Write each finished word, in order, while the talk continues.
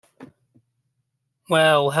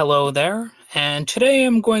Well, hello there, and today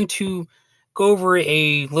I'm going to go over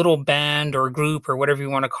a little band or group or whatever you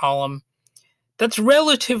want to call them that's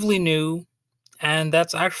relatively new, and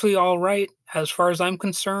that's actually all right as far as I'm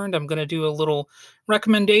concerned. I'm going to do a little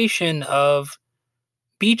recommendation of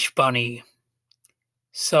Beach Bunny.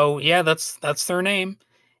 So, yeah, that's their name.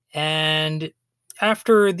 And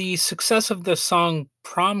after the success of the song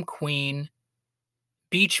Prom Queen,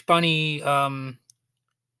 Beach Bunny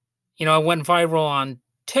it went viral on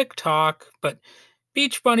TikTok, but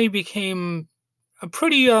Beach Bunny became a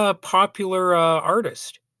pretty popular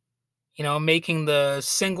artist, making the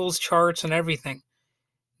singles charts and everything.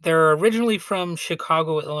 They're originally from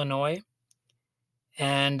Chicago, Illinois,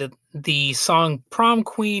 and the song Prom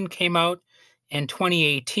Queen came out in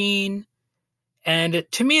 2018. And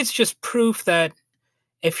to me, it's just proof that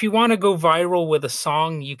if you want to go viral with a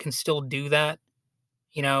song, you can still do that,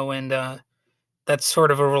 and that's sort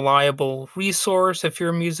of a reliable resource if you're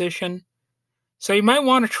a musician. So you might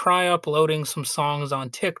want to try uploading some songs on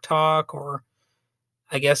TikTok or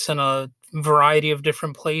I guess in a variety of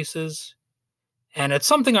different places. And it's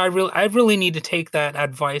something I really need to take that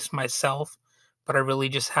advice myself, but I really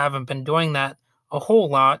just haven't been doing that a whole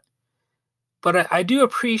lot. But I do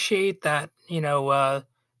appreciate that,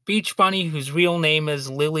 Beach Bunny, whose real name is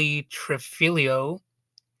Lili Trifilio,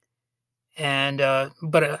 and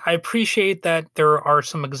but I appreciate that there are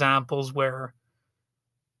some examples where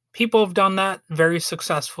people have done that very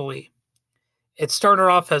successfully. It started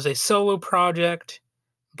off as a solo project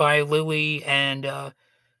by Lily, and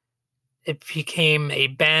it became a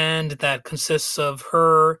band that consists of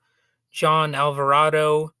her, John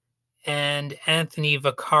Alvarado, and Anthony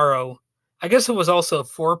Vaccaro. I guess it was also a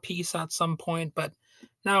four-piece at some point, but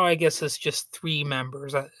now I guess it's just three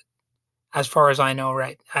members, as far as I know,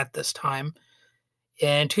 right at this time.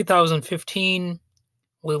 In 2015,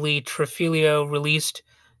 Lili Trifilio released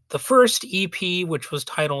the first EP, which was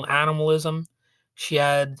titled Animalism. She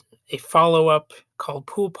had a follow up called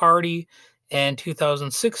Pool Party in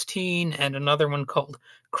 2016 and another one called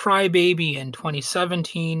Crybaby in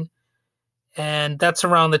 2017. And that's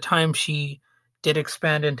around the time she did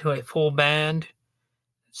expand into a full band.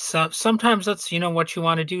 So sometimes that's what you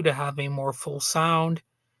want to do to have a more full sound.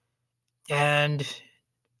 And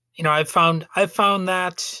I found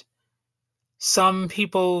that some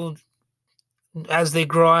people, as they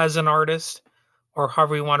grow as an artist, or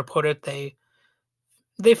however you want to put it,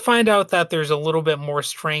 they find out that there's a little bit more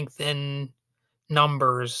strength in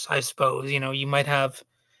numbers, I suppose. You might have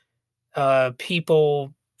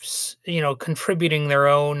people, contributing their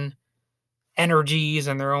own energies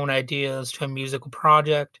and their own ideas to a musical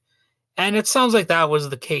project. And it sounds like that was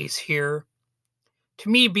the case here. To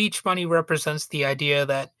me, Beach Bunny represents the idea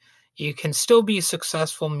that you can still be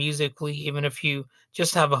successful musically even if you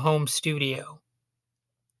just have a home studio.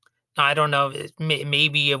 Now, I don't know,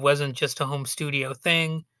 maybe it wasn't just a home studio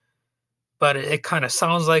thing, but it kind of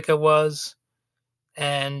sounds like it was.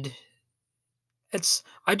 And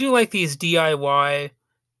I do like these DIY,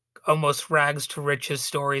 almost rags to riches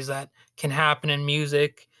stories that can happen in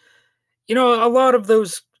music. A lot of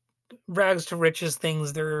those rags to riches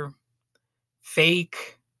things, they're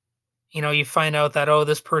fake. You find out that, oh,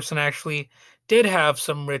 this person actually did have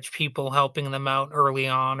some rich people helping them out early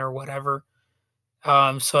on or whatever.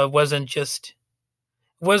 So it wasn't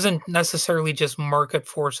necessarily just market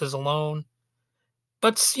forces alone.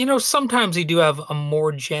 But sometimes you do have a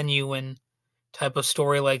more genuine type of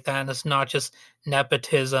story like that, and it's not just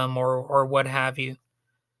nepotism or what have you.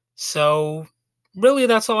 So really,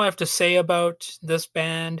 that's all I have to say about this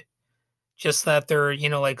band. Just that they're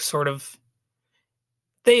like sort of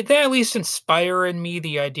they at least inspire in me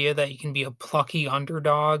the idea that you can be a plucky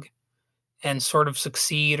underdog and sort of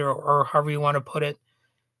succeed, or however you want to put it.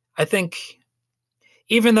 I think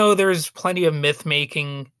even though there's plenty of myth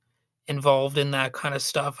making involved in that kind of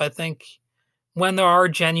stuff, I think when there are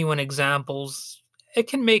genuine examples, it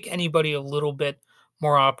can make anybody a little bit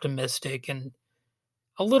more optimistic, and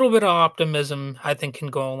a little bit of optimism, I think, can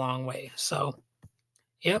go a long way. So,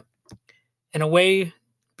 yep, in a way,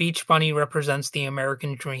 Beach Bunny represents the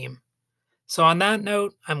American dream. So, on that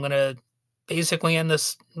note, I'm going to basically end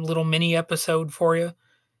this little mini episode for you.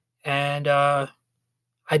 And I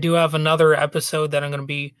do have another episode that I'm going to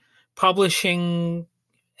be publishing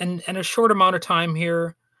in a short amount of time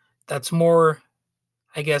here that's more,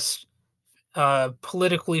 I guess,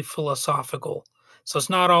 politically philosophical. So it's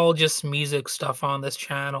not all just music stuff on this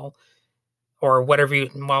channel or whatever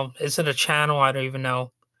well, is it a channel? I don't even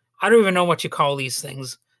know. I don't even know what you call these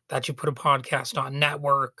things that you put a podcast on.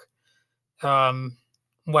 Network, um,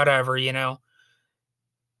 whatever.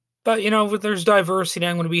 But, there's diversity.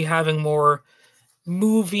 I'm going to be having more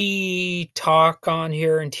movie talk on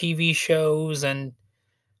here and TV shows, and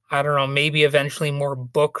I don't know, maybe eventually more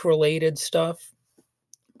book related stuff,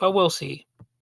 but we'll see.